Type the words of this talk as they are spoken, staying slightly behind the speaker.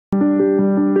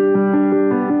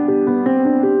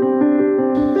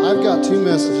I've got two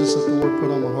messages that the Lord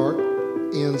put on my heart.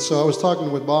 And so I was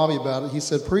talking with Bobby about it. He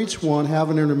said, preach one,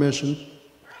 have an intermission,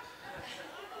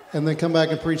 and then come back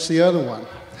and preach the other one.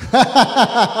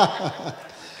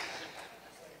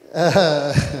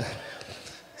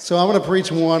 So I'm going to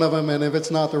preach one of them, and if it's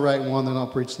not the right one, then I'll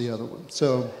preach the other one.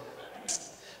 So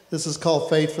this is called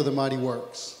Faith for the Mighty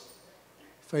Works.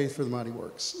 Faith for the Mighty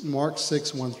Works. Mark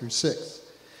 6, 1 through 6.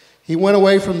 He went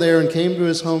away from there and came to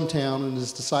his hometown, and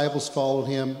his disciples followed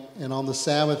him. And on the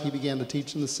Sabbath he began to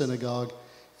teach in the synagogue.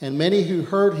 And many who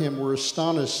heard him were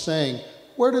astonished, saying,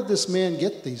 where did this man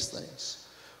get these things?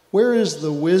 Where is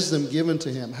the wisdom given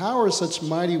to him? How are such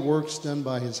mighty works done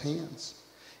by his hands?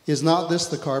 Is not this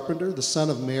the carpenter, the son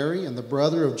of Mary, and the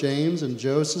brother of James and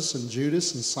Joseph and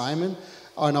Judas and Simon?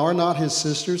 And are not his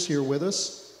sisters here with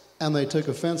us? And they took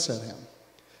offense at him.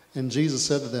 And Jesus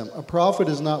said to them, a prophet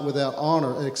is not without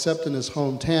honor except in his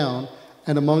hometown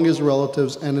and among his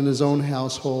relatives and in his own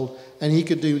household. And he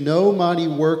could do no mighty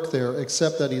work there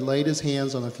except that he laid his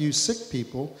hands on a few sick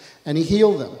people and he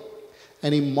healed them.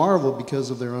 And he marveled because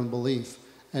of their unbelief.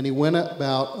 And he went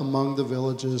about among the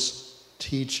villages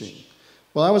teaching.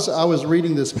 Well, I was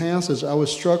reading this passage. I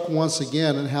was struck once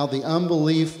again at how the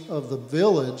unbelief of the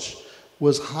village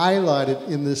was highlighted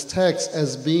in this text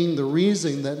as being the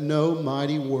reason that no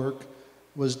mighty work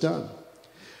was done.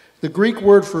 The Greek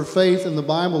word for faith in the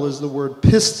Bible is the word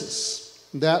pistis.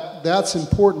 That's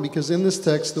important because in this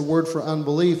text, the word for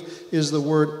unbelief is the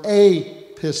word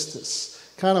apistis.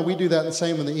 Kind of, we do that the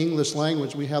same in the English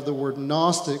language. We have the word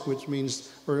gnostic, which means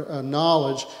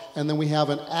knowledge, and then we have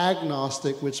an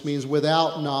agnostic, which means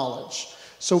without knowledge.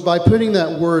 So by putting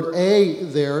that word a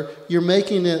there, you're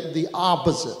making it the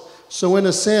opposite. So in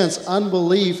a sense,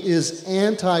 unbelief is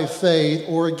anti-faith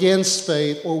or against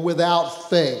faith or without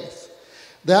faith.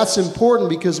 That's important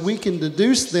because we can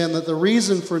deduce then that the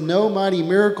reason for no mighty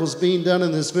miracles being done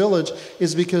in this village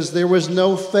is because there was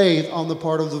no faith on the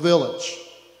part of the village.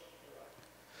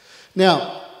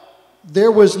 Now,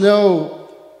 there was no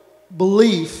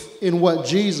belief in what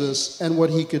Jesus and what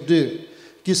he could do.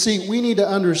 You see, we need to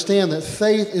understand that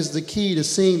faith is the key to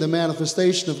seeing the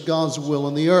manifestation of God's will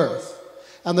in the earth.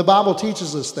 And the Bible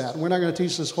teaches us that. We're not going to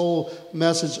teach this whole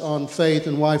message on faith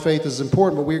and why faith is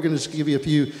important, but we're going to just give you a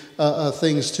few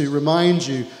things to remind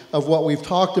you of what we've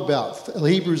talked about.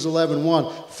 Hebrews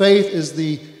 11:1. Faith is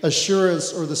the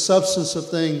assurance or the substance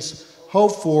of things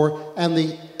hoped for and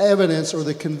the evidence or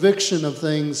the conviction of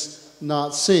things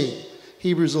not seen.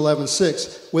 Hebrews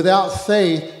 11:6. Without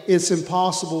faith, it's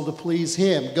impossible to please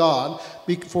him, God,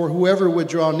 for whoever would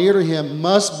draw near to him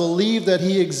must believe that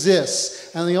he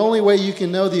exists. And the only way you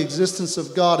can know the existence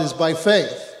of God is by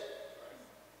faith.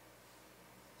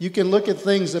 You can look at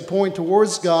things that point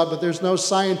towards God, but there's no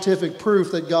scientific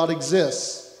proof that God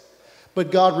exists. But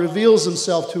God reveals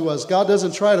himself to us. God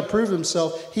doesn't try to prove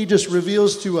himself. He just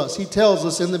reveals to us. He tells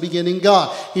us in the beginning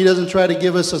God. He doesn't try to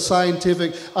give us a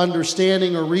scientific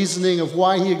understanding or reasoning of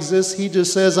why he exists. He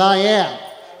just says, I am.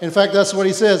 In fact, that's what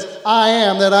he says. I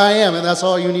am that I am. And that's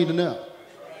all you need to know.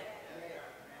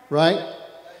 Right?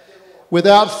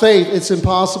 Without faith, it's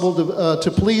impossible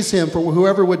to please him. For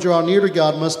whoever would draw near to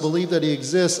God must believe that he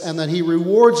exists and that he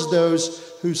rewards those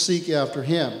who seek after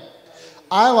him.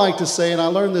 I like to say, and I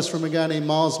learned this from a guy named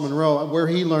Miles Monroe, where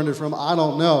he learned it from, I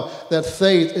don't know, that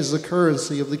faith is the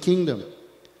currency of the kingdom.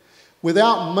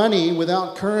 Without money,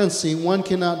 without currency, one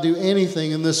cannot do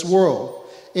anything in this world.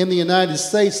 In the United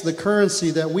States, the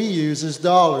currency that we use is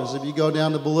dollars. If you go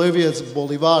down to Bolivia, it's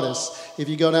bolivares. If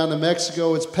you go down to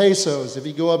Mexico, it's pesos. If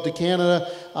you go up to Canada,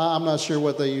 I'm not sure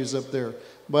what they use up there.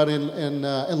 But in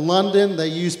London, they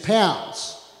use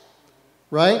pounds,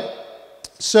 right?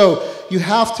 So you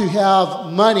have to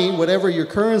have money, whatever your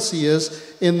currency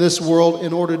is, in this world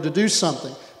in order to do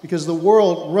something. Because the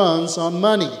world runs on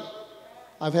money.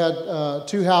 I've had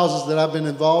two houses that I've been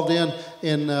involved in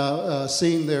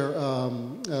seeing their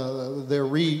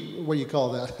what do you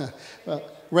call that?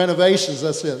 Renovations,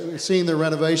 that's it. Seeing their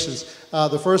renovations.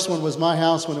 The first one was my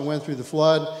house when it went through the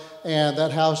flood. And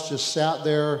that house just sat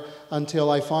there until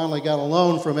I finally got a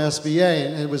loan from SBA.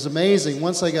 And it was amazing.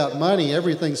 Once I got money,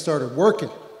 everything started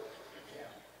working.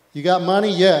 You got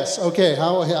money? Yes. Okay,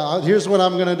 here's what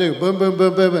I'm going to do. Boom, boom,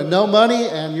 boom, boom, boom. No money,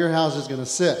 and your house is going to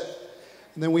sit.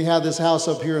 And then we have this house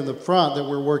up here in the front that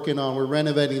we're working on. We're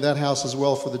renovating that house as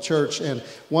well for the church. And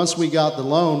once we got the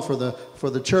loan for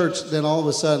the church, then all of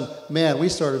a sudden, man, we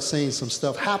started seeing some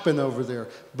stuff happen over there.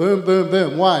 Boom, boom,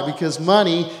 boom. Why? Because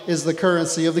money is the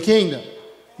currency of the kingdom.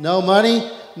 No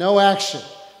money, no action.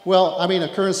 Well, I mean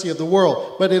a currency of the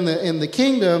world. But in the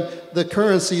kingdom, the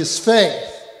currency is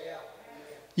faith.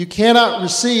 You cannot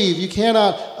receive, you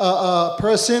cannot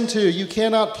press into, you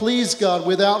cannot please God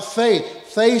without faith.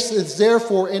 Faith is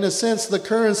therefore, in a sense, the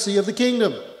currency of the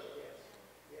kingdom.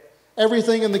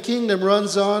 Everything in the kingdom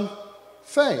runs on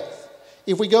faith.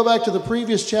 If we go back to the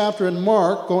previous chapter in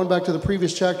Mark, going back to the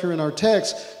previous chapter in our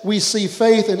text, we see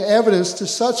faith and evidence to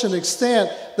such an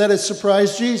extent that it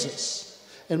surprised Jesus.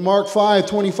 In Mark 5,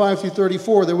 25 through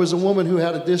 34, there was a woman who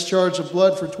had a discharge of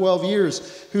blood for 12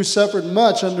 years, who suffered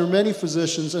much under many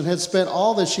physicians and had spent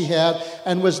all that she had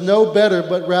and was no better,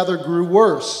 but rather grew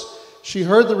worse. She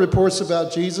heard the reports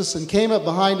about Jesus and came up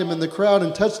behind him in the crowd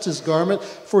and touched his garment,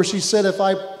 for she said,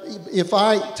 if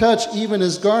I touch even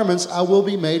his garments, I will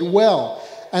be made well.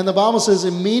 And the Bible says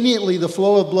immediately the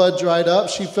flow of blood dried up.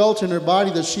 She felt in her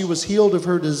body that she was healed of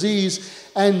her disease.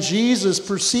 And Jesus,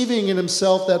 perceiving in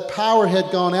himself that power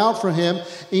had gone out from him,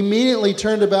 immediately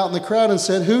turned about in the crowd and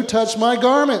said, "Who touched my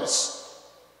garments?"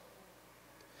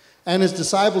 And his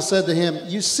disciples said to him,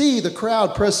 "You see the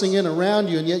crowd pressing in around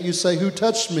you, and yet you say, 'Who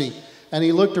touched me?'" And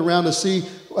he looked around to see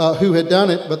who had done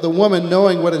it. But the woman,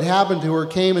 knowing what had happened to her,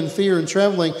 came in fear and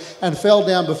trembling and fell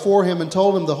down before him and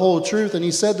told him the whole truth. And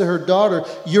he said to her, "Daughter,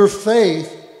 your faith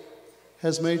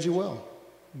has made you well.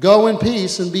 Go in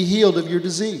peace and be healed of your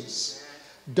disease."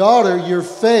 Daughter, your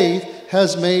faith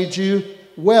has made you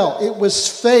well. It was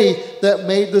faith that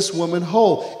made this woman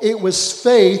whole. It was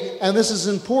faith, and this is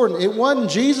important. It wasn't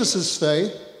Jesus'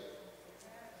 faith.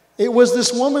 It was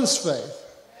this woman's faith.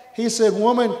 He said,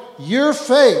 "Woman, your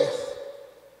faith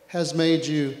has made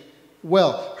you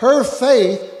well." Her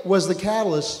faith was the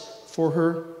catalyst for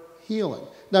her healing.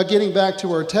 Now, getting back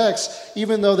to our text,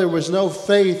 even though there was no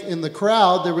faith in the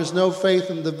crowd, there was no faith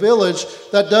in the village,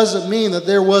 that doesn't mean that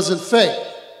there wasn't faith.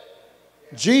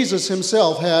 Jesus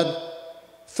himself had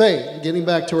faith. Getting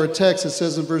back to our text, it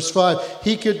says in verse 5,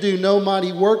 he could do no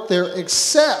mighty work there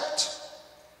except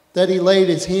that he laid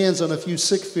his hands on a few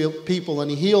sick people and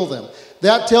he healed them.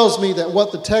 That tells me that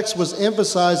what the text was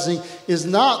emphasizing is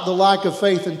not the lack of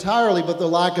faith entirely, but the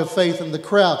lack of faith in the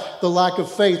crowd, the lack of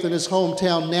faith in his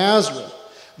hometown Nazareth.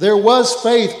 There was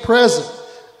faith present.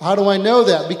 How do I know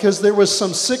that? Because there was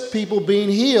some sick people being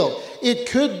healed. It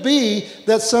could be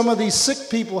that some of these sick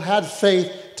people had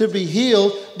faith to be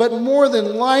healed, but more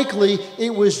than likely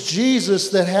it was Jesus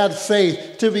that had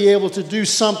faith to be able to do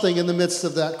something in the midst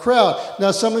of that crowd.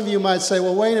 Now, some of you might say,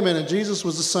 well, wait a minute, Jesus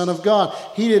was the Son of God.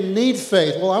 He didn't need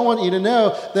faith. Well, I want you to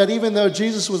know that even though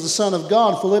Jesus was the Son of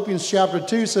God, Philippians chapter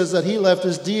 2 says that he left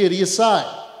his deity aside.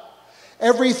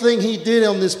 Everything he did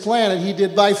on this planet, he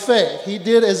did by faith. He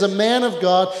did as a man of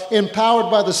God, empowered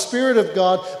by the Spirit of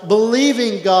God,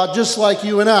 believing God just like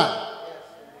you and I.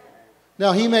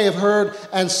 Now, he may have heard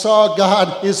and saw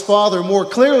God, his Father, more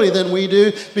clearly than we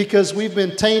do because we've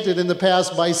been tainted in the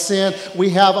past by sin.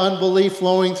 We have unbelief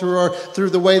flowing through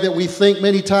the way that we think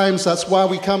many times. That's why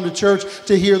we come to church,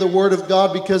 to hear the Word of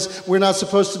God, because we're not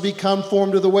supposed to be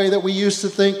conformed to the way that we used to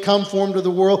think, conformed to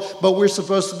the world, but we're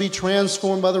supposed to be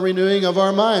transformed by the renewing of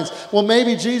our minds. Well,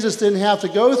 maybe Jesus didn't have to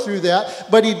go through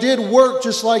that, but he did work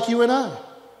just like you and I.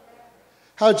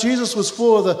 How Jesus was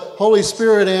full of the Holy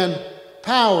Spirit and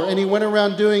power, and he went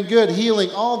around doing good, healing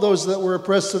all those that were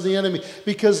oppressed of the enemy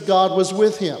because God was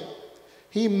with him.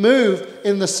 He moved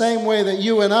in the same way that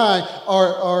you and I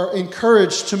are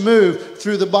encouraged to move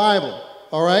through the Bible.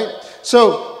 All right?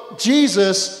 So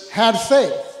Jesus had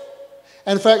faith.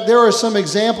 In fact, there are some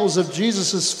examples of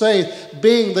Jesus' faith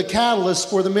being the catalyst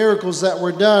for the miracles that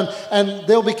were done, and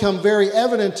they'll become very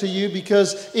evident to you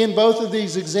because in both of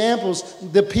these examples,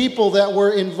 the people that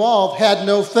were involved had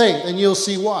no faith, and you'll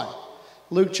see why.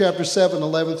 Luke chapter 7,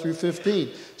 11 through 15.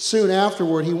 Soon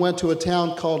afterward, he went to a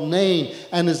town called Nain,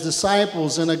 and his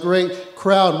disciples and a great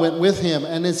crowd went with him.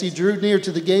 And as he drew near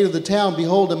to the gate of the town,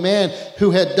 behold, a man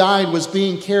who had died was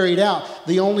being carried out,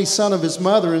 the only son of his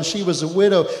mother, and she was a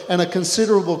widow, and a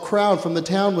considerable crowd from the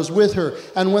town was with her.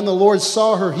 And when the Lord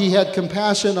saw her, he had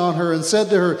compassion on her and said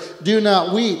to her, "Do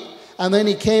not weep." And then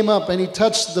he came up and he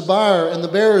touched the bier, and the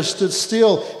bearer stood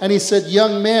still. And he said,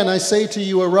 "Young man, I say to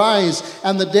you, arise."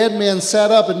 And the dead man sat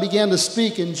up and began to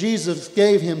speak, and Jesus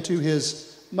gave him to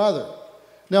his mother.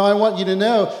 Now, I want you to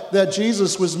know that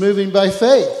Jesus was moving by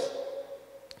faith.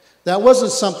 That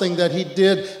wasn't something that he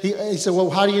did. He said, well,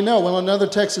 how do you know? Well, another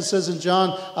text, it says in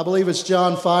John, I believe it's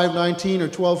John 5:19 or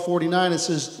 12:49, it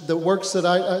says, the works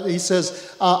that he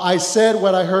says, I said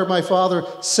what I heard my Father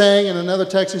saying. In another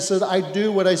text, he said, I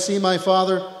do what I see my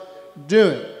Father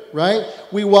doing. right?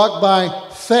 We walk by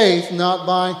faith, not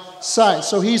by sight.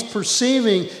 So he's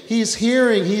perceiving, he's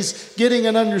hearing, he's getting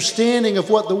an understanding of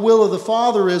what the will of the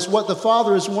Father is, what the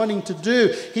Father is wanting to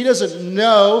do. He doesn't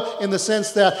know in the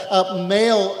sense that a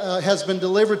mail has been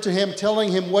delivered to him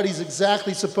telling him what he's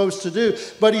exactly supposed to do,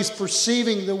 but he's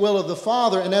perceiving the will of the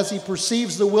Father, and as he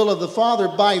perceives the will of the Father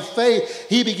by faith,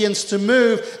 he begins to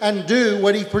move and do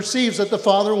what he perceives that the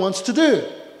Father wants to do.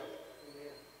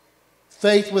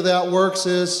 Faith without works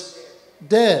is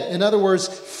dead. In other words,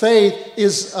 faith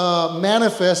is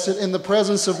manifested in the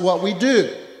presence of what we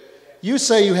do. You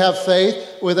say you have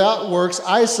faith without works.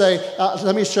 I say,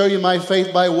 let me show you my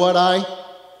faith by what I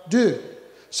do.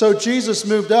 So Jesus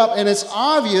moved up, and it's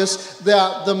obvious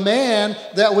that the man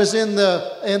that was in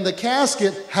the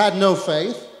casket had no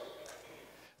faith.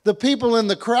 The people in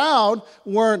the crowd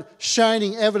weren't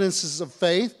shining evidences of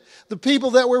faith. The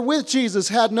people that were with Jesus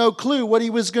had no clue what he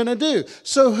was going to do.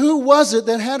 So who was it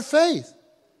that had faith?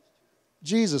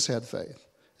 Jesus had faith.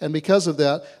 And because of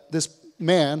that, this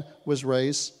man was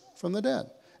raised from the dead.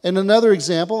 And another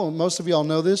example, and most of y'all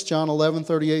know this, John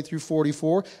 11:38 through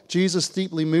 44. Jesus,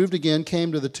 deeply moved again,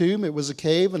 came to the tomb. It was a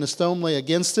cave, and a stone lay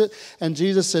against it. And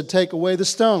Jesus said, "Take away the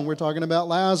stone." We're talking about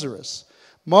Lazarus.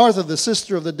 Martha, the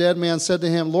sister of the dead man, said to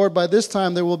him, "Lord, by this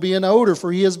time there will be an odor,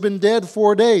 for he has been dead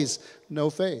 4 days." No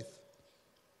faith.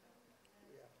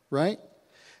 Right?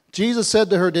 Jesus said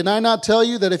to her, "Did I not tell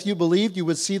you that if you believed, you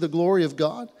would see the glory of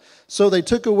God?" So they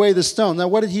took away the stone. Now,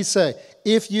 what did he say?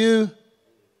 If you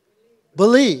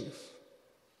believe.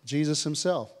 Jesus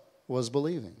himself was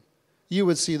believing. You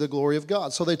would see the glory of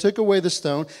God. So they took away the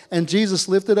stone, and Jesus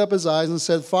lifted up his eyes and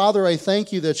said, "Father, I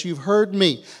thank you that you've heard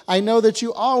me. I know that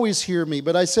you always hear me,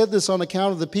 but I said this on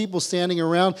account of the people standing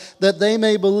around, that they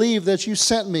may believe that you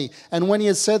sent me." And when he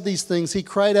had said these things, he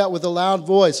cried out with a loud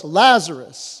voice,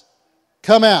 "Lazarus,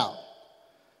 come out."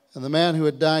 And the man who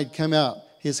had died came out,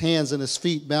 his hands and his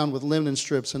feet bound with linen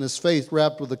strips, and his face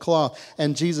wrapped with a cloth.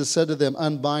 And Jesus said to them,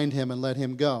 "Unbind him and let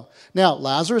him go." Now,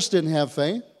 Lazarus didn't have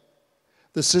faith.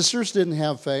 The sisters didn't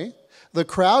have faith. The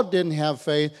crowd didn't have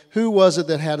faith. Who was it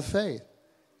that had faith?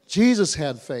 Jesus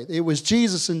had faith. It was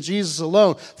Jesus and Jesus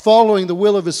alone, following the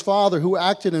will of his Father, who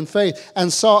acted in faith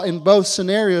and saw in both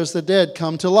scenarios the dead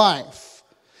come to life.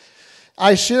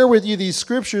 I share with you these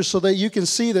scriptures so that you can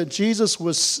see that Jesus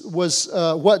was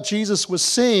what Jesus was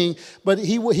seeing, but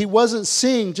he wasn't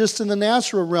seeing just in the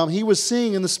natural realm. He was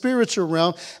seeing in the spiritual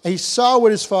realm. He saw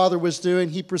what his Father was doing.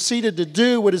 He proceeded to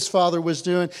do what his Father was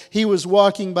doing. He was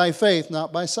walking by faith,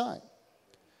 not by sight.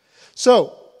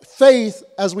 So, faith,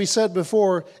 as we said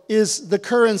before, is the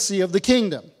currency of the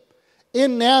kingdom.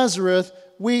 In Nazareth,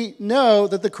 we know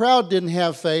that the crowd didn't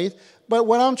have faith. But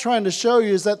what I'm trying to show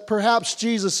you is that perhaps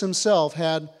Jesus himself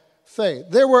had faith.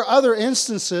 There were other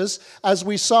instances, as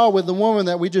we saw with the woman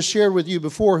that we just shared with you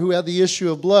before, who had the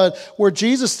issue of blood, where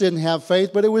Jesus didn't have faith,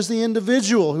 but it was the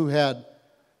individual who had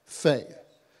faith.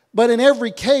 But in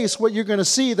every case, what you're going to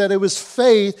see, that it was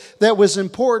faith that was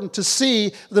important to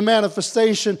see the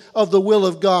manifestation of the will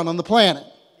of God on the planet.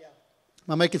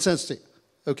 Am I making sense to you?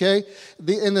 Okay?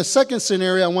 In the second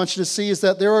scenario I want you to see is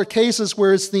that there are cases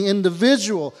where it's the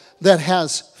individual that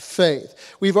has faith.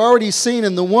 We've already seen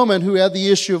in the woman who had the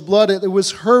issue of blood, it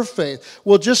was her faith.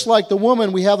 Well, just like the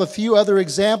woman, we have a few other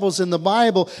examples in the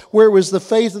Bible where it was the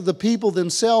faith of the people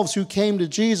themselves who came to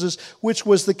Jesus, which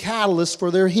was the catalyst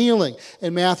for their healing.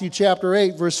 In Matthew chapter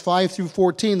 8, verse 5 through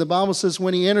 14, the Bible says,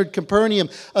 when he entered Capernaum,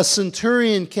 a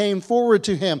centurion came forward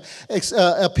to him,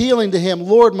 appealing to him,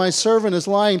 "Lord, my servant is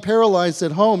lying paralyzed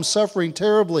at home, suffering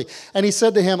terribly." And he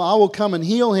said to him, "I will come and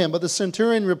heal him." But the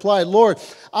centurion replied, "Lord,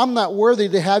 I'm not worthy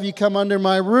to have you come under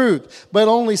my roof, but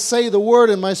only say the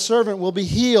word and my servant will be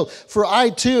healed. For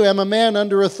I too am a man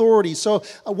under authority." So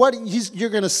what you're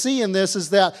going to see in this is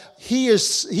that he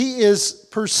is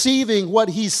perceiving what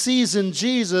he sees in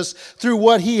Jesus through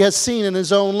what he has seen in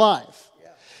his own life.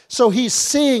 So he's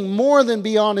seeing more than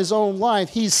beyond his own life.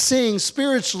 He's seeing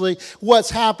spiritually what's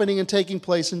happening and taking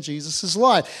place in Jesus'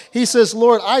 life. He says,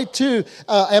 "Lord, I too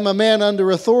am a man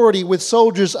under authority with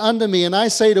soldiers under me. And I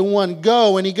say to one,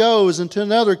 'Go,' and he goes, and to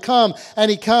another, 'Come,' and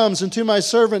he comes, and to my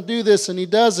servant, 'Do this,' and he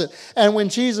does it." And when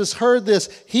Jesus heard this,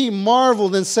 he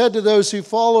marveled and said to those who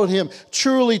followed him,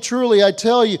 "Truly, truly, I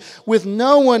tell you, with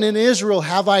no one in Israel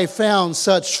have I found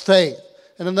such faith."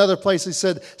 In another place he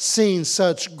said, "Seen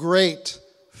such great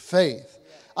faith.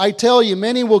 I tell you,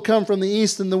 many will come from the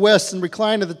east and the west and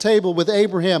recline at the table with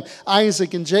Abraham,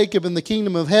 Isaac, and Jacob in the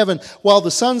kingdom of heaven, while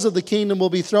the sons of the kingdom will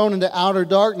be thrown into outer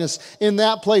darkness. In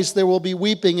that place there will be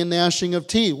weeping and gnashing of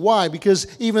teeth." Why? Because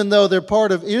even though they're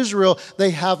part of Israel, they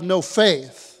have no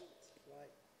faith.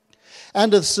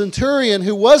 And the centurion,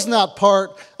 who was not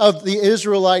part of the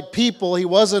Israelite people, he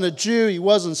wasn't a Jew, he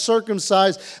wasn't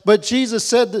circumcised, but Jesus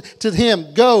said to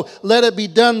him, "Go, let it be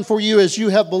done for you as you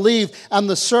have believed." And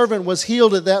the servant was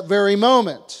healed at that very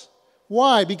moment.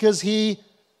 Why? Because he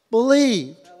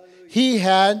believed. He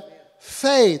had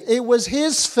faith. It was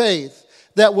his faith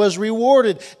that was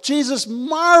rewarded. Jesus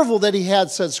marveled that he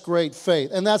had such great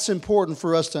faith, and that's important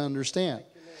for us to understand.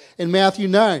 In Matthew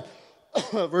 9,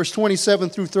 verse 27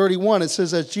 through 31, it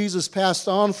says, as Jesus passed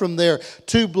on from there,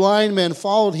 2 blind men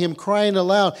followed him, crying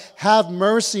aloud, "Have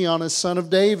mercy on us, Son of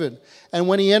David." And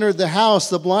when he entered the house,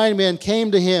 the blind man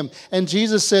came to him. And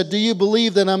Jesus said, "Do you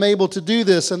believe that I'm able to do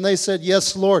this?" And they said,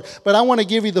 "Yes, Lord." But I want to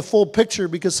give you the full picture,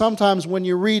 because sometimes when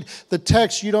you read the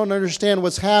text, you don't understand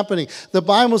what's happening. The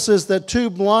Bible says that 2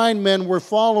 blind men were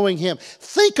following him.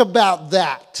 Think about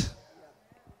that.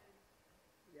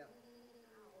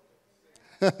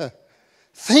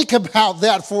 Think about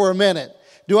that for a minute.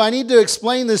 Do I need to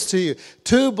explain this to you?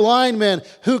 2 blind men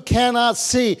who cannot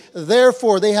see.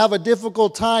 Therefore, they have a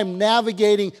difficult time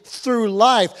navigating through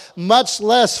life, much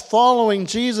less following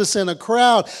Jesus in a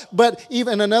crowd. But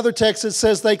even in another text, it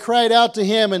says they cried out to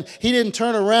him and he didn't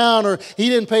turn around, or he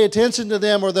didn't pay attention to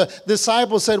them, or the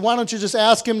disciples said, "Why don't you just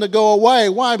ask him to go away?"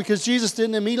 Why? Because Jesus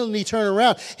didn't immediately turn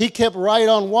around. He kept right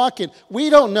on walking. We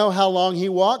don't know how long he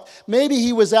walked. Maybe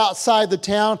he was outside the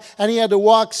town and he had to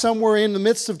walk somewhere in the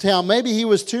midst of town. Maybe he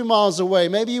was 2 miles away.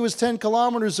 Maybe he was 10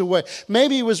 kilometers away.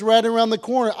 Maybe he was right around the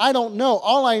corner. I don't know.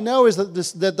 All I know is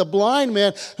that the blind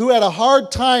man who had a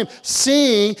hard time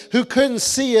seeing, who couldn't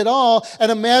see at all,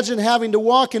 and imagine having to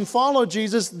walk and follow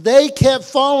Jesus, they kept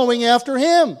following after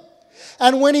him.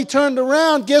 And when he turned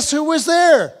around, guess who was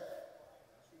there?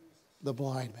 The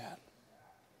blind man.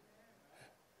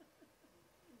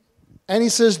 And he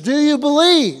says, "Do you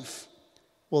believe?"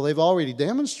 Well, they've already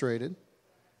demonstrated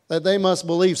that they must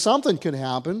believe something could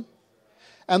happen.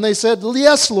 And they said,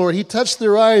 "Yes, Lord." He touched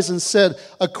their eyes and said,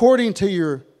 "According to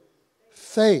your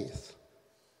faith,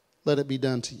 let it be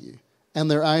done to you." And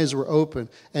their eyes were open.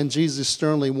 And Jesus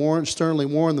sternly warned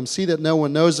them, "See that no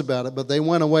one knows about it." But they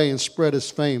went away and spread his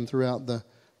fame throughout the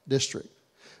district.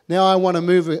 Now I want to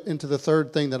move into the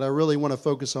third thing that I really want to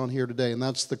focus on here today, and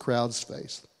that's the crowd's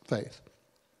faith.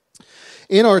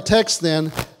 In our text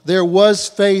then, there was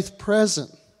faith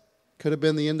present. Could have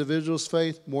been the individual's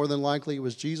faith. More than likely it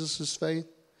was Jesus' faith.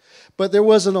 But there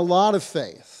wasn't a lot of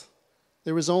faith.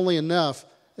 There was only enough.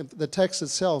 The text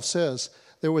itself says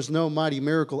there was no mighty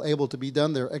miracle able to be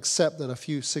done there, except that a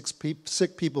few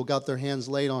sick people got their hands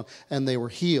laid on and they were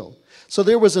healed. So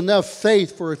there was enough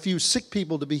faith for a few sick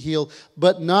people to be healed,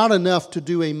 but not enough to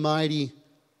do a mighty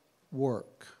work.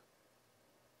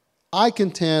 I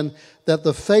contend that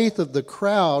the faith of the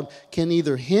crowd can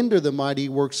either hinder the mighty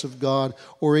works of God,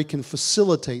 or it can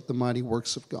facilitate the mighty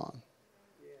works of God.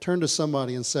 Turn to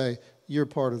somebody and say, "You're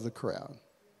part of the crowd."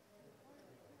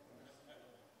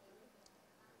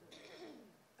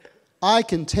 I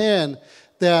contend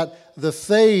that the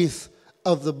faith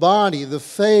of the body, the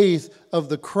faith of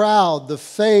the crowd, the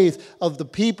faith of the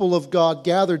people of God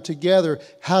gathered together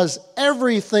has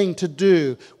everything to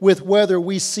do with whether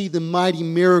we see the mighty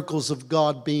miracles of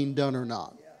God being done or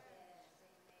not.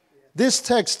 This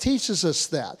text teaches us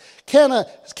that. Can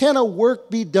a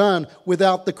work be done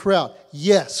without the crowd?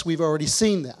 Yes, we've already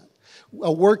seen that.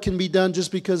 A work can be done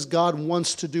just because God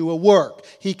wants to do a work.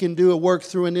 He can do a work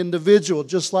through an individual,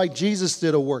 just like Jesus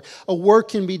did a work. A work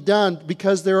can be done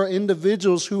because there are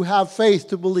individuals who have faith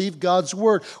to believe God's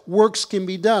word. Works can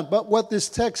be done. But what this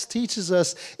text teaches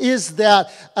us is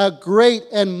that a great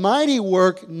and mighty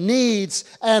work needs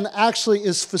and actually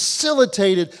is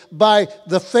facilitated by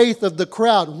the faith of the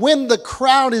crowd. When the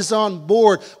crowd is on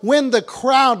board, when the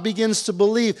crowd begins to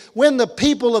believe, when the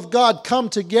people of God come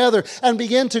together and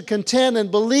begin to contend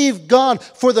and believe God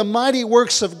for the mighty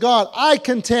works of God, I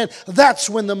contend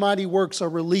that's when the mighty works are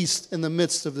released in the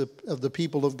midst of the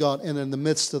people of God and in the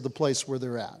midst of the place where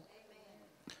they're at.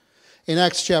 In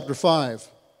Acts chapter 5,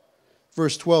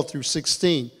 verse 12 through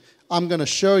 16, I'm going to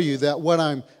show you that what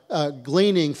I'm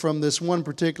gleaning from this one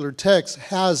particular text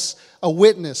has a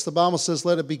witness. The Bible says,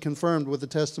 "Let it be confirmed with the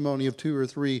testimony of 2 or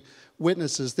 3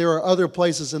 witnesses." There are other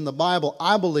places in the Bible,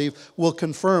 I believe, will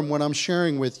confirm what I'm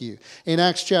sharing with you. In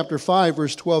Acts chapter 5,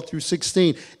 verse 12 through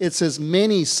 16, it says,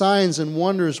 "Many signs and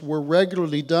wonders were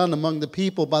regularly done among the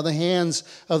people by the hands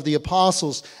of the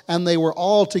apostles, and they were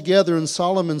all together in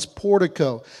Solomon's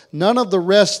portico. None of the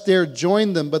rest dared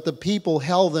join them, but the people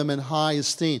held them in high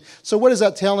esteem." So what is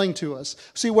that telling to us?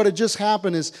 See, what had just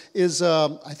happened is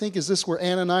I think, is this where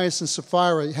Ananias and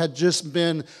Sapphira had just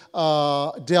been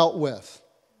dealt with.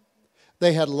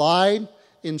 They had lied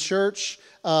in church.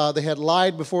 They had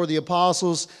lied before the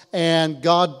apostles, and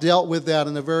God dealt with that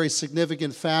in a very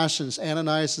significant fashion.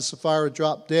 Ananias and Sapphira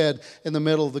dropped dead in the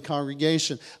middle of the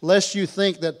congregation. Lest you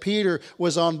think that Peter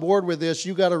was on board with this,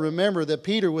 you got to remember that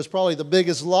Peter was probably the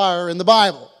biggest liar in the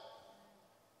Bible.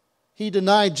 He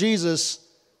denied Jesus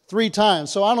 3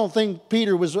 times. So I don't think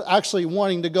Peter was actually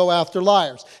wanting to go after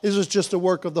liars. This was just a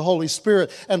work of the Holy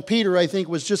Spirit. And Peter, I think,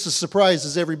 was just as surprised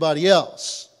as everybody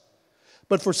else.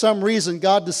 But for some reason,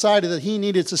 God decided that he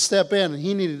needed to step in and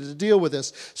he needed to deal with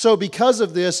this. So because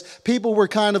of this, people were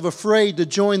kind of afraid to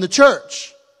join the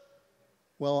church.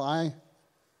 Well, I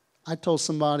told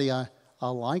somebody I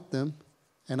like them,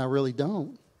 and I really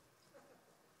don't.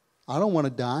 I don't want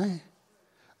to die.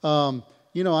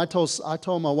 I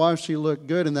told my wife she looked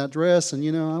good in that dress,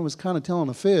 and, I was kind of telling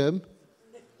a fib.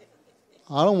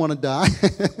 I don't want to die.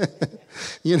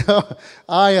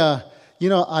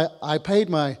 I paid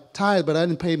my tithe, but I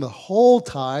didn't pay the whole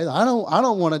tithe. I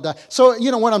don't want to die. So,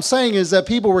 what I'm saying is that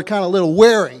people were kind of a little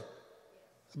wary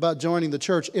about joining the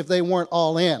church if they weren't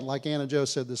all in, like Anna Jo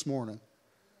said this morning.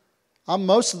 I'm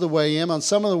most of the way in, I'm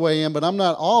some of the way in, but I'm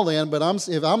not all in. But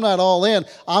if I'm not all in,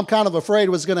 I'm kind of afraid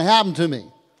what's going to happen to me.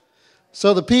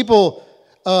 So the people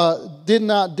did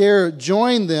not dare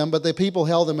join them, but the people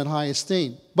held them in high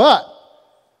esteem. But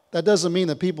that doesn't mean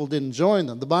that people didn't join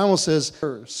them. The Bible says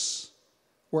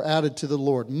were added to the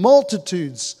Lord.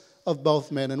 Multitudes of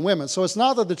both men and women. So it's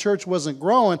not that the church wasn't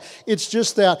growing. It's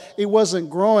just that it wasn't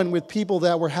growing with people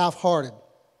that were half-hearted.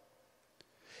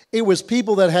 It was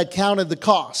people that had counted the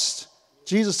cost.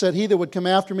 Jesus said, he that would come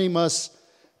after me must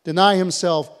deny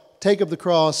himself, take up the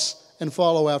cross, and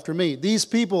follow after me. These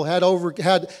people had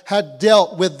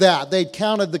dealt with that. They'd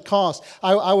counted the cost.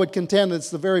 I would contend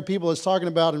it's the very people it's talking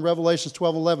about in Revelation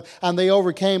 12:11. And they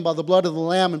overcame by the blood of the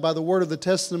Lamb and by the word of the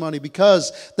testimony,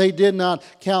 because they did not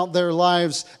count their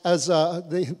lives as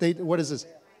what is this?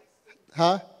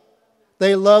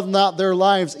 They loved not their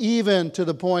lives even to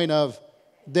the point of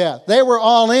death. They were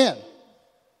all in.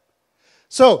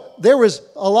 So there was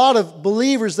a lot of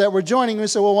believers that were joining. We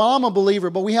said, well, I'm a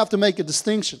believer, but we have to make a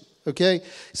distinction. Okay?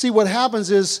 See, what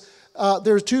happens is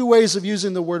there are 2 ways of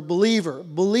using the word believer.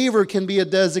 Believer can be a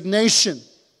designation.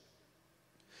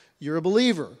 You're a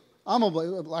believer.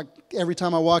 Like every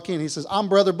time I walk in, he says, I'm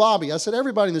Brother Bobby. I said,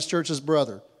 everybody in this church is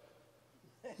brother.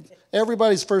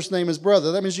 Everybody's first name is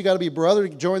brother. That means you got to be brother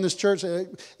to join this church.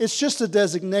 It's just a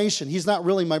designation. He's not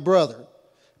really my brother,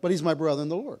 but he's my brother in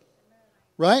the Lord.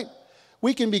 Right?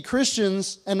 We can be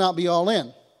Christians and not be all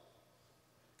in.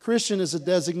 Christian is a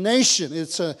designation.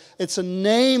 It's a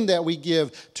name that we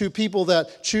give to people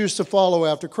that choose to follow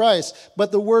after Christ.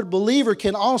 But the word believer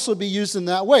can also be used in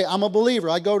that way. I'm a believer.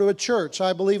 I go to a church.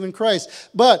 I believe in Christ.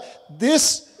 But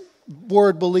this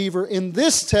word believer in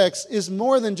this text is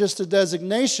more than just a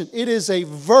designation. It is a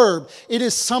verb. It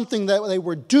is something that they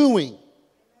were doing.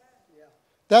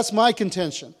 That's my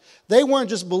contention. They weren't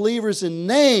just believers in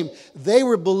name. They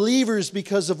were believers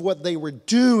because of what they were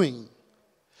doing.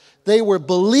 They were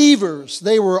believers.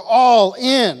 They were all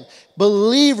in.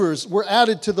 Believers were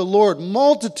added to the Lord.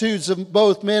 Multitudes of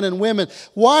both men and women.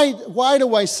 Why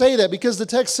do I say that? Because the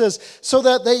text says, so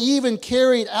that they even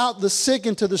carried out the sick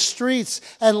into the streets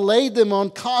and laid them on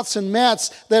cots and mats,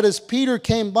 that as Peter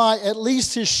came by, at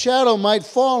least his shadow might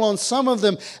fall on some of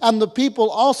them. And the people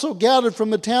also gathered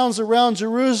from the towns around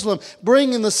Jerusalem,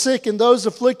 bringing the sick and those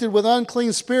afflicted with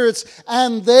unclean spirits,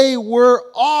 and they were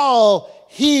all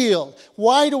healed.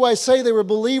 Why do I say they were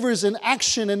believers in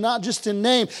action and not just in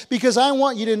name? Because I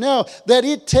want you to know that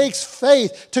it takes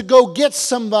faith to go get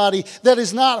somebody that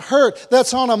is not hurt,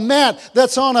 that's on a mat,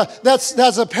 that's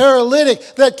a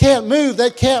paralytic, that can't move,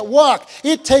 that can't walk.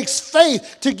 It takes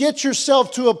faith to get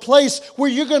yourself to a place where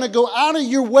you're going to go out of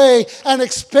your way and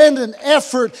expend an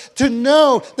effort to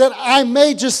know that I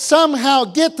may just somehow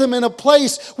get them in a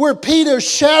place where Peter's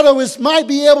shadow might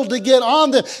be able to get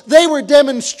on them. They were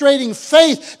demonstrating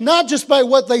faith, not just by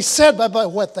what they said, but by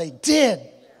what they did.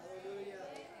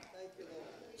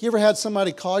 You ever had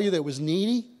somebody call you that was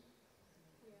needy?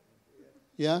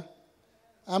 Yeah?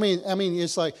 I mean,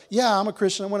 it's like, yeah, I'm a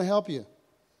Christian, I want to help you.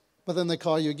 But then they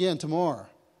call you again tomorrow.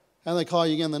 And they call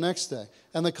you again the next day.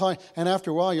 And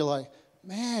after a while, you're like,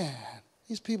 man,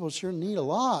 these people sure need a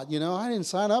lot. I didn't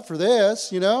sign up for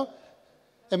this,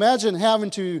 Imagine having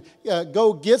to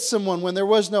go get someone when there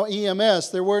was no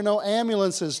EMS, there were no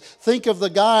ambulances. Think of the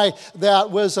guy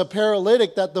that was a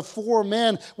paralytic, that the 4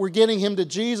 men were getting him to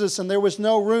Jesus, and there was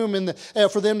no room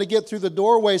for them to get through the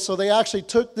doorway. So they actually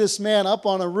took this man up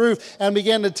on a roof and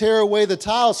began to tear away the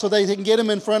tiles so they can get him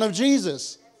in front of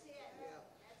Jesus.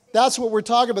 That's what we're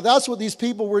talking about. That's what these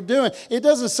people were doing. It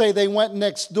doesn't say they went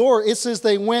next door. It says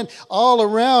they went all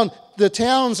around the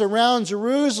towns around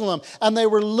Jerusalem, and they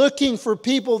were looking for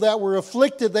people that were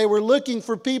afflicted. They were looking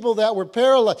for people that were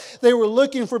paralyzed. They were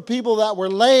looking for people that were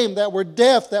lame, that were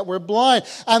deaf, that were blind.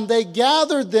 And they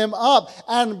gathered them up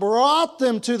and brought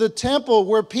them to the temple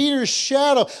where Peter's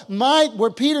shadow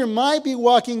where Peter might be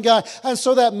walking by, and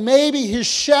so that maybe his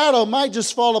shadow might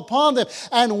just fall upon them.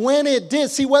 And when it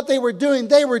did, see what they were doing?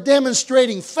 They were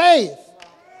demonstrating faith.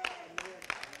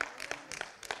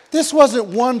 This wasn't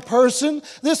one person.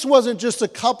 This wasn't just a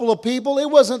couple of people. It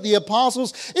wasn't the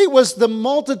apostles. It was the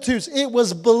multitudes. It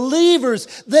was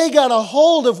believers. They got a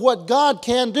hold of what God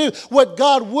can do, what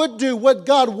God would do, what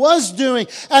God was doing,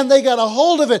 and they got a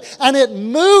hold of it. And it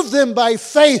moved them by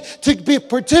faith to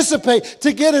participate,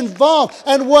 to get involved.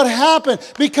 And what happened?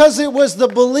 Because it was the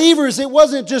believers. It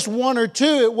wasn't just one or two.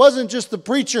 It wasn't just the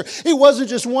preacher. It wasn't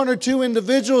just one or two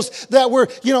individuals that were,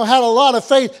 had a lot of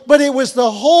faith, but it was the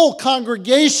whole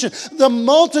congregation. The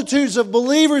multitudes of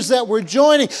believers that were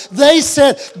joining, they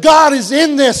said, God is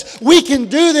in this. We can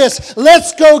do this.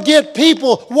 Let's go get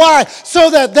people. Why?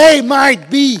 So that they might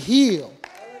be healed.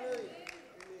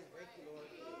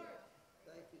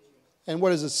 And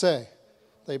what does it say?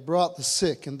 They brought the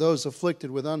sick and those afflicted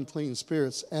with unclean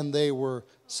spirits, and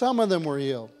some of them were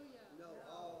healed.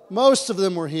 Most of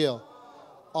them were healed.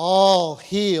 All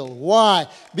healed. Why?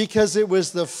 Because it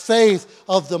was the faith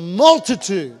of the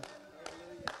multitude.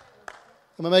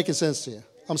 Am I making sense to you?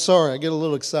 I'm sorry, I get a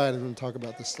little excited when I talk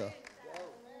about this stuff.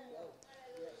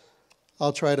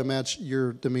 I'll try to match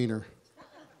your demeanor.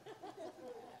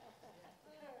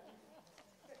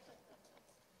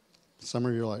 Some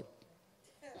of you are like...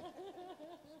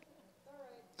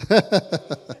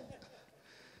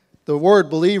 The word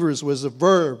believers was a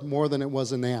verb more than it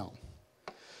was a noun.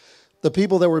 The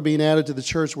people that were being added to the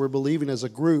church were believing as a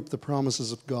group the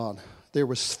promises of God. There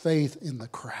was faith in the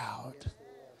crowd.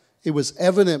 It was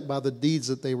evident by the deeds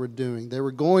that they were doing. They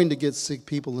were going to get sick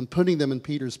people and putting them in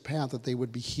Peter's path that they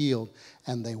would be healed.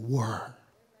 And they were.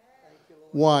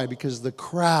 Why? Because the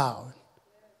crowd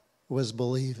was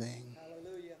believing.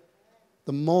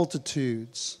 The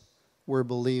multitudes were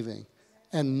believing.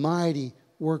 And mighty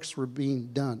works were being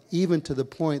done. Even to the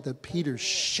point that Peter's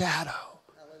shadow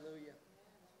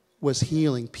was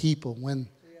healing people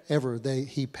whenever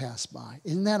he passed by.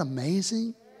 Isn't that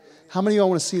amazing? How many of y'all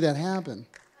want to see that happen?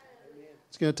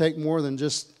 It's going to take more than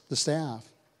just the staff.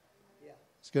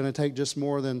 It's going to take just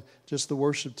more than just the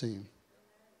worship team.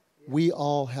 We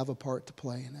all have a part to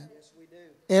play in it.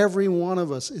 Every one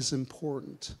of us is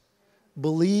important.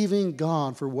 Believing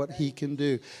God for what He can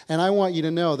do. And I want you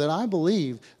to know that I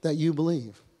believe that you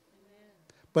believe.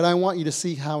 But I want you to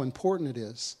see how important it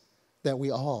is that we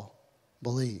all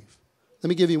believe. Let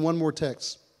me give you one more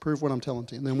text. Prove what I'm telling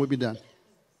you, and then we'll be done.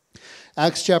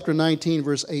 Acts chapter 19,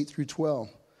 verse 8 through 12.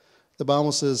 The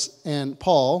Bible says, and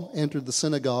Paul entered the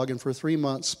synagogue and for 3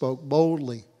 months spoke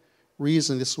boldly,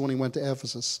 reasoning, this is when he went to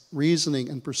Ephesus, reasoning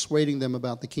and persuading them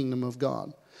about the kingdom of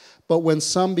God. But when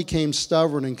some became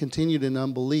stubborn and continued in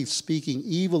unbelief, speaking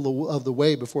evil of the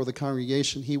way before the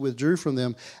congregation, he withdrew from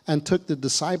them and took the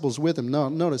disciples with him. No,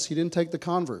 notice, he didn't take the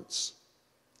converts.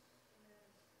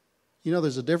 You know,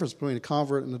 there's a difference between a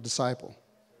convert and a disciple.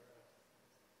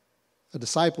 A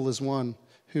disciple is one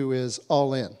who is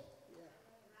all in.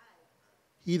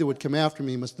 He that would come after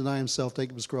me must deny himself,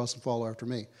 take up his cross, and follow after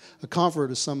me. A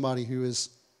convert is somebody who is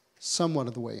somewhat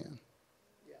of the way in.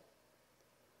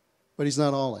 But he's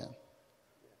not all in.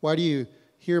 Why do you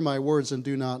hear my words and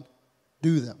do not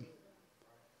do them?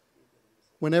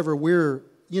 Whenever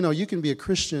you can be a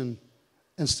Christian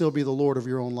and still be the Lord of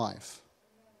your own life.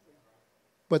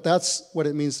 But that's what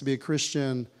it means to be a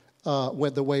Christian,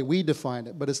 the way we define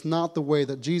it. But it's not the way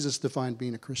that Jesus defined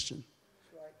being a Christian.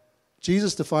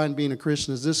 Jesus defined being a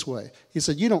Christian as this way. He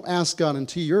said, you don't ask God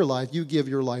into your life, you give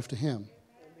your life to Him.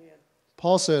 Amen.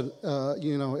 Paul said,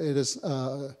 it is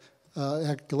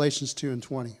Galatians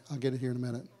 2:20. I'll get it here in a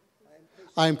minute.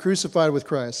 I am crucified with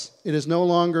Christ. It is no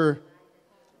longer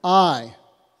I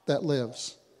that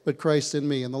lives, but Christ in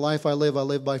me. And the life I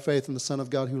live by faith in the Son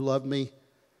of God who loved me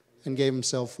and gave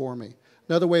Himself for me.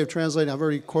 Another way of translating, I've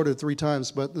already quoted it 3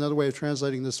 times, but another way of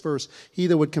translating this verse, he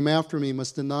that would come after me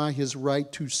must deny his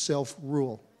right to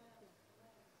self-rule.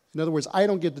 In other words, I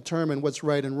don't get to determine what's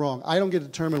right and wrong. I don't get to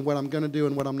determine what I'm going to do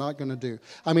and what I'm not going to do.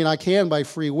 I mean, I can by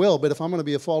free will, but if I'm going to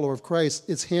be a follower of Christ,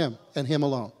 it's Him and Him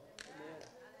alone.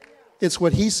 It's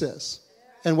what He says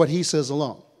and what He says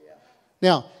alone.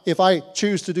 Now, if I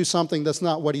choose to do something that's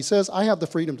not what He says, I have the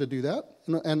freedom to do that.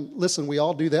 And listen, we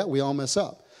all do that. We all mess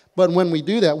up. But when we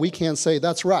do that, we can't say,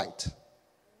 that's right.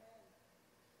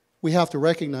 we have to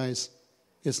recognize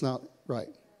it's not right.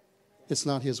 It's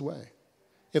not his way.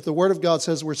 If the Word of God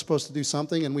says we're supposed to do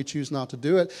something and we choose not to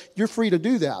do it, you're free to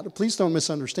do that. Please don't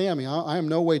misunderstand me. I am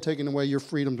no way taking away your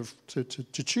freedom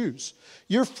to choose.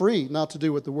 You're free not to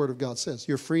do what the Word of God says.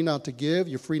 You're free not to give.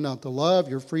 You're free not to love.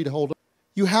 You're free to hold on.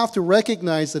 You have to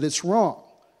recognize that it's wrong.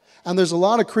 And there's a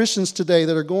lot of Christians today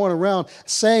that are going around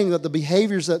saying that the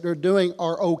behaviors that they're doing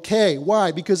are okay.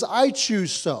 Why? Because I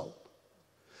choose so.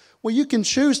 Well, you can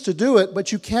choose to do it,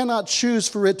 but you cannot choose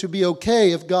for it to be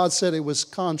okay if God said it was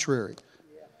contrary.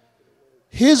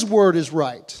 His word is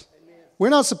right. We're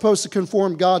not supposed to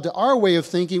conform God to our way of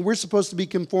thinking. We're supposed to be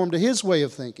conformed to His way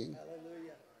of thinking.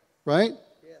 Right?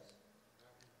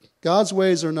 God's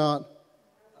ways are not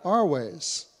our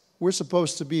ways. We're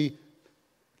supposed to be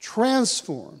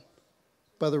transformed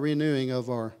by the renewing of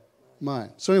our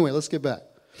mind. So anyway, let's get back.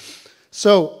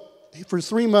 So for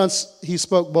 3 months he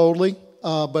spoke boldly,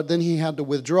 but then he had to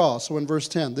withdraw. So in verse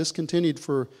 10, this continued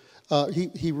for,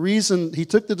 he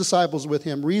took the disciples with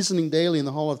him, reasoning daily in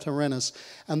the hall of Tyrannus,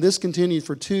 and this continued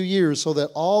for 2 years, so that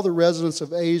all the residents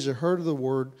of Asia heard of the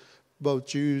word, both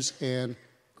Jews and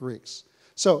Greeks.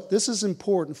 So this is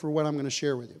important for what I'm going to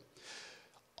share with you.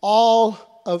 All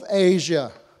of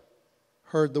Asia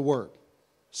heard the word.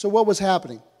 So what was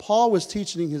happening? Paul was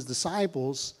teaching his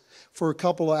disciples for a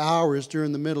couple of hours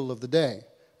during the middle of the day.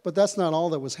 But that's not all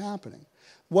that was happening.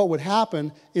 What would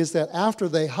happen is that after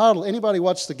they huddle, anybody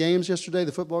watch the games yesterday,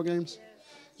 the football games?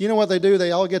 You know what they do?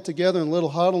 They all get together in a little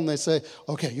huddle and they say,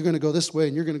 okay, you're going to go this way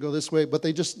and you're going to go this way. But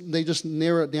they just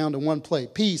narrow it down to one play.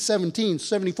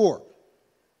 P1774.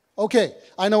 Okay,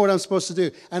 I know what I'm supposed to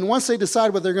do. And once they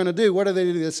decide what they're going to do, what do?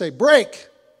 They say, break.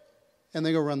 And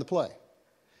they go run the play.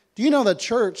 Do you know that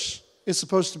church is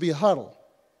supposed to be a huddle?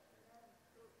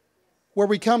 Where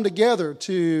we come together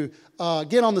to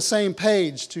get on the same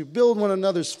page, to build one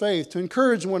another's faith, to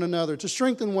encourage one another, to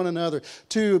strengthen one another,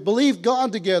 to believe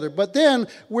God together. But then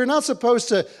we're not supposed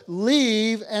to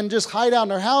leave and just hide out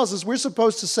in our houses. We're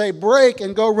supposed to say break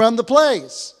and go run the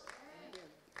plays.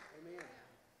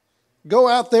 Go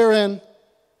out there and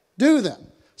do them.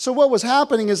 So what was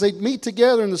happening is they'd meet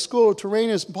together in the school of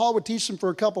Tyrannus, and Paul would teach them for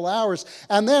a couple hours.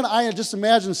 And then I just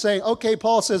imagine saying, okay,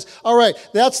 Paul says, all right,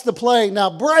 that's the play,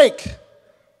 now break.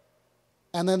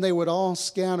 And then they would all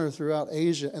scatter throughout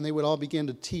Asia, and they would all begin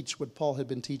to teach what Paul had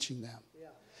been teaching them.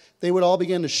 They would all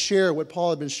begin to share what Paul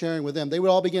had been sharing with them. They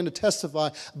would all begin to testify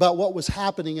about what was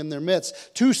happening in their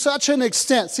midst. To such an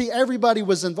extent, see, everybody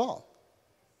was involved.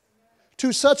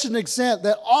 To such an extent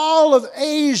that all of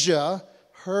Asia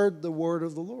heard the word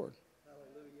of the Lord.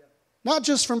 Hallelujah. Not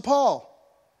just from Paul.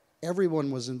 Everyone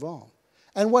was involved.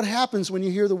 And what happens when you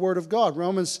hear the word of God?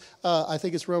 I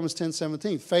think it's Romans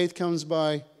 10:17. Faith comes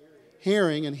by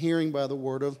hearing, and hearing by the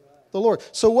word of the Lord.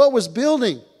 So what was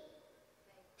building?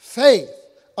 Faith.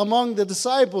 Among the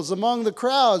disciples, among the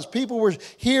crowds. People were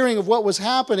hearing of what was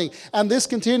happening. And this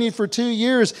continued for 2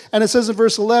 years. And it says in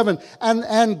verse 11,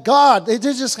 and God, it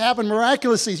did just happen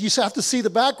miraculously. You have to see the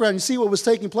background. You see what was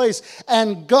taking place.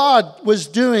 And God was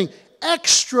doing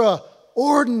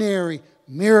extraordinary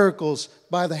miracles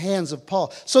by the hands of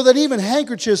Paul. So that even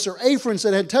handkerchiefs or aprons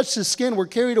that had touched his skin were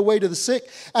carried away to the sick.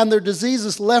 And their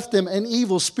diseases left them, and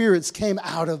evil spirits came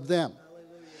out of them.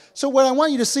 So what I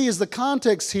want you to see is the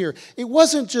context here. It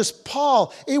wasn't just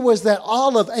Paul. It was that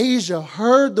all of Asia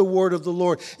heard the word of the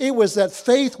Lord. It was that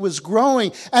faith was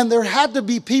growing. And there had to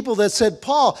be people that said,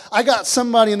 Paul, I got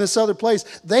somebody in this other place.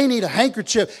 They need a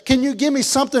handkerchief. Can you give me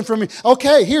something from me?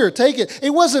 Okay, here, take it.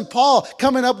 It wasn't Paul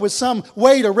coming up with some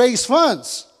way to raise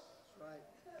funds.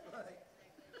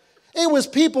 It was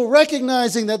people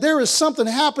recognizing that there is something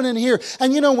happening here.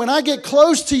 And you know, when I get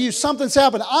close to you, something's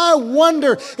happened. I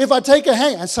wonder if I take a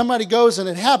hand. And somebody goes and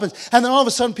it happens. And then all of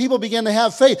a sudden people begin to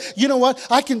have faith. You know what?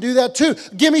 I can do that too.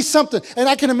 Give me something. And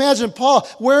I can imagine Paul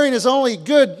wearing his only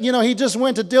good, he just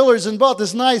went to Dillard's and bought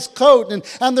this nice coat.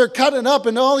 And they're cutting up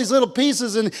into all these little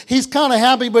pieces. And he's kind of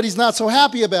happy, but he's not so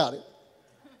happy about it.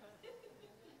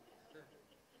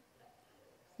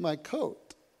 My coat.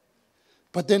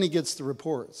 But then he gets the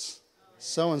reports.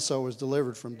 So-and-so was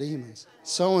delivered from demons.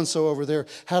 So-and-so over there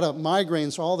had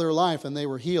migraines all their life and they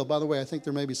were healed. By the way, I think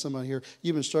there may be somebody here.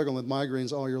 You've been struggling with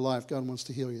migraines all your life. God wants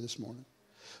to heal you this morning.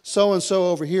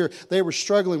 So-and-so over here, they were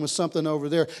struggling with something over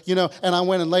there. And I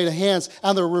went and laid hands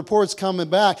and there were reports coming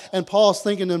back. And Paul's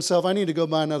thinking to himself, I need to go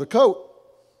buy another coat.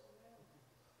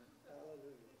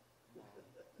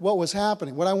 What was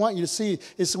happening? What I want you to see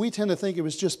is we tend to think it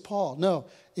was just Paul. No,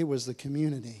 it was the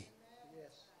community.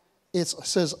 It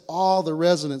says all the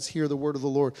residents hear the word of the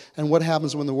Lord. And what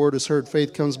happens when the word is heard?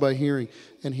 Faith comes by hearing,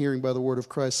 and hearing by the word of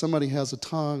Christ. Somebody has a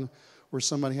tongue where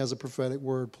somebody has a prophetic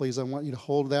word, please, I want you to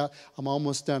hold that. I'm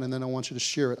almost done, and then I want you to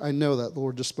share it. I know that. The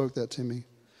Lord just spoke that to me.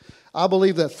 I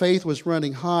believe that faith was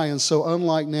running high, and so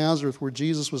unlike Nazareth, where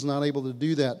Jesus was not able to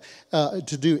do that,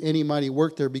 to do any mighty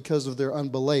work there because of their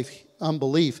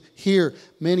unbelief, here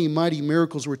many mighty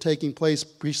miracles were taking place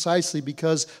precisely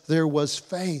because there was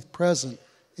faith present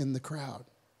in the crowd.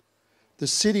 The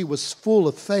city was full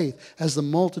of faith as the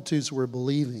multitudes were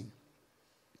believing.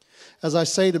 As I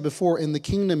stated before, in the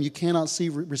kingdom you cannot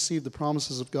receive the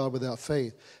promises of God without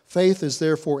faith. Faith is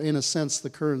therefore, in a sense, the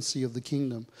currency of the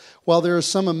kingdom. While there are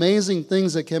some amazing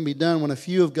things that can be done when a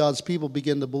few of God's people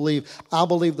begin to believe, I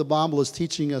believe the Bible is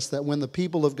teaching us that when the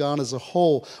people of God as a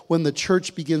whole, when the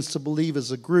church begins to believe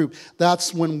as a group,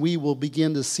 that's when we will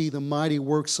begin to see the mighty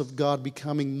works of God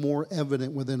becoming more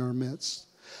evident within our midst.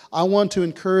 I want to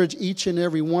encourage each and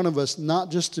every one of us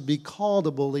not just to be called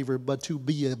a believer, but to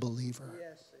be a believer.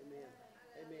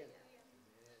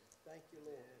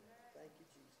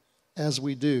 As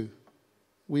we do,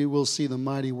 we will see the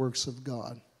mighty works of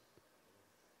God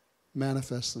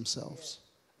manifest themselves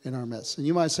in our midst. And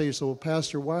you might say to yourself, well,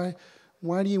 Pastor, why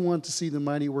do you want to see the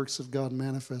mighty works of God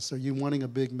manifest? Are you wanting a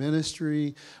big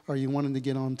ministry? Are you wanting to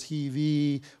get on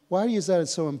TV? Why is that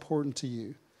so important to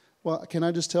you? Well, can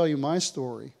I just tell you my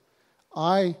story?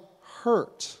 I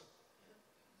hurt,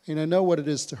 and I know what it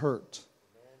is to hurt,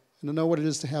 and I know what it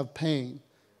is to have pain,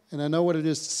 and I know what it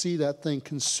is to see that thing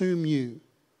consume you,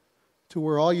 to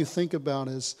where all you think about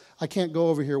is, I can't go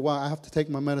over here. Why? I have to take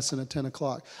my medicine at 10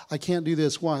 o'clock. I can't do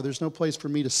this. Why? There's no place for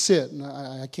me to sit, and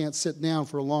I can't sit down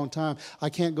for a long time. I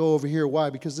can't go over here. Why?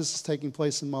 Because this is taking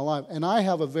place in my life. And I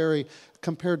have a very,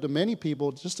 compared to many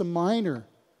people, just a minor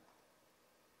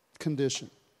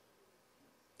condition.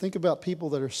 Think about people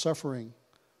that are suffering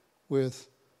with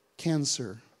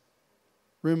cancer,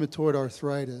 rheumatoid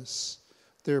arthritis.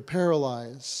 They're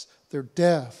paralyzed. They're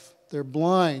deaf. They're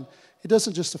blind. It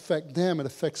doesn't just affect them, it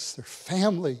affects their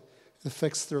family, it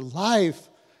affects their life,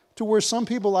 to where some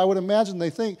people, I would imagine,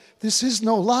 they think, this is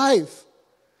no life.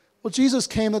 Well, Jesus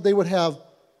came that they would have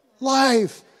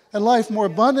life, and life more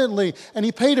abundantly, and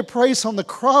He paid a price on the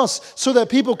cross so that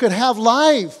people could have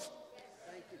life.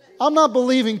 I'm not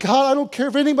believing God. I don't care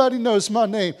if anybody knows my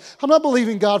name. I'm not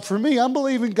believing God for me. I'm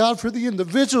believing God for the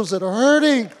individuals that are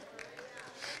hurting.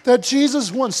 That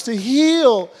Jesus wants to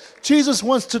heal. Jesus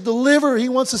wants to deliver. He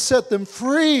wants to set them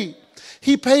free.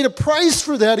 He paid a price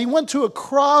for that. He went to a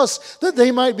cross that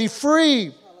they might be free.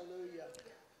 It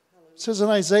says in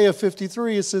Isaiah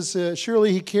 53, it says,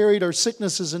 surely He carried our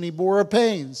sicknesses and He bore our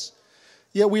pains.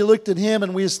 Yet we looked at Him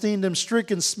and we esteemed Him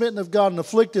stricken, smitten of God, and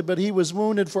afflicted. But He was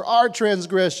wounded for our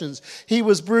transgressions. He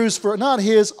was bruised for, not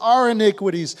His, our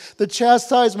iniquities. The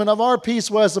chastisement of our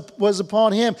peace was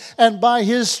upon Him. And by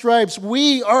His stripes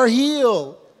we are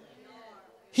healed.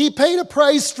 He paid a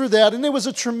price for that. And it was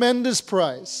a tremendous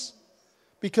price.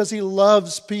 Because He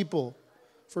loves people.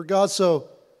 For God so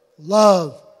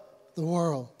loved the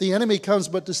world. The enemy comes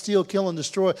but to steal, kill, and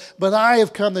destroy. But I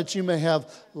have come that you may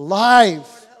have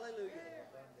life.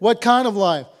 What kind of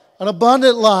life? An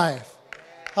abundant life.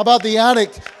 How about the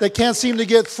addict that can't seem to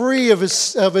get free of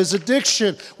his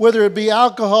addiction, whether it be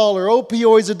alcohol or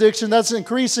opioids addiction? That's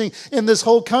increasing in this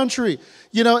whole country.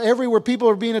 You know, everywhere people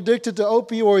are being addicted to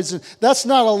opioids. And that's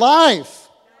not a life.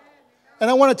 And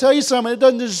I want to tell you something. It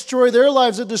doesn't destroy their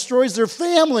lives. It destroys their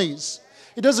families.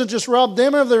 It doesn't just rob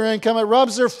them of their income. It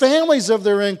robs their families of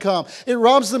their income. It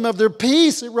robs them of their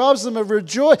peace. It robs them of their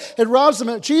joy. It robs them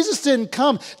of... Jesus didn't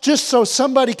come just so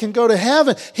somebody can go to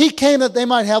heaven. He came that they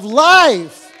might have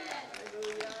life.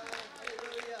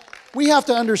 We have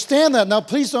to understand that. Now,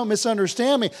 please don't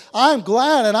misunderstand me. I'm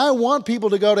glad and I want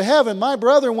people to go to heaven. My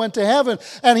brother went to heaven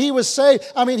and he was saved.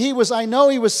 I know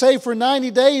he was saved for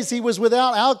 90 days. He was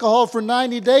without alcohol for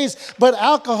 90 days. But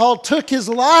alcohol took his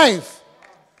life.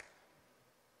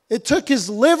 It took his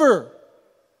liver.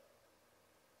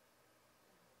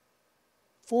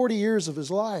 40 years of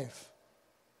his life.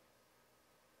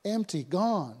 Empty,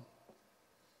 gone.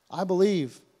 I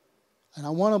believe, and I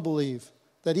want to believe,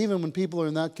 that even when people are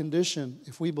in that condition,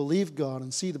 if we believe God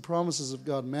and see the promises of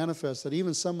God manifest, that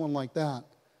even someone like that,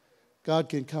 God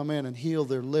can come in and heal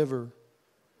their liver,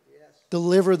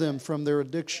 deliver them from their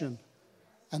addiction,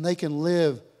 and they can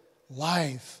live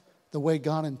life the way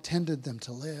God intended them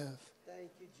to live.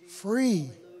 Free,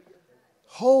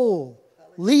 whole,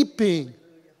 leaping,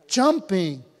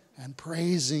 jumping, and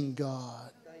praising God.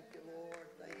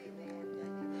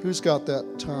 Who's got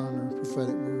that tongue or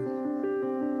prophetic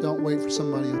word? Don't wait for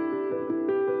somebody else.